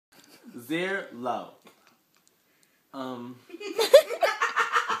Zero.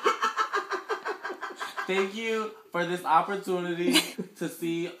 Thank you for this opportunity to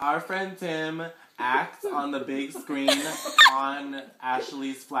see our friend Tim act on the big screen on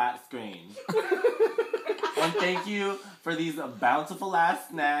Ashley's flat screen. And thank you for these bountiful ass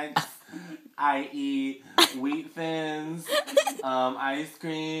snacks, i.e. Wheat Thins, ice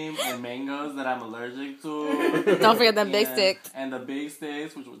cream, and mangoes that I'm allergic to. Don't forget the big sticks. And the big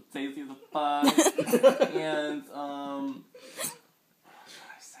sticks, which was tasty as fuck. And, what should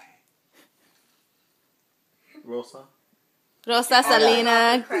I say? Rosa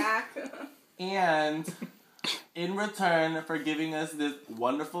Salina. Crack. And in return for giving us this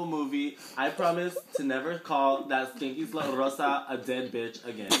wonderful movie, I promise to never call that stinky slut Rosa a dead bitch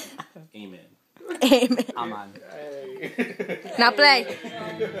again. Amen. Amen. Aman. Now play.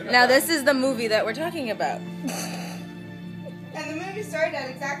 Now this is the movie that we're talking about. And the movie started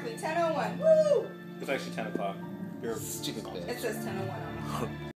at exactly 10:01. Woo! It's actually 10 o'clock. You're Stupid bitch. It says 10:01 on it.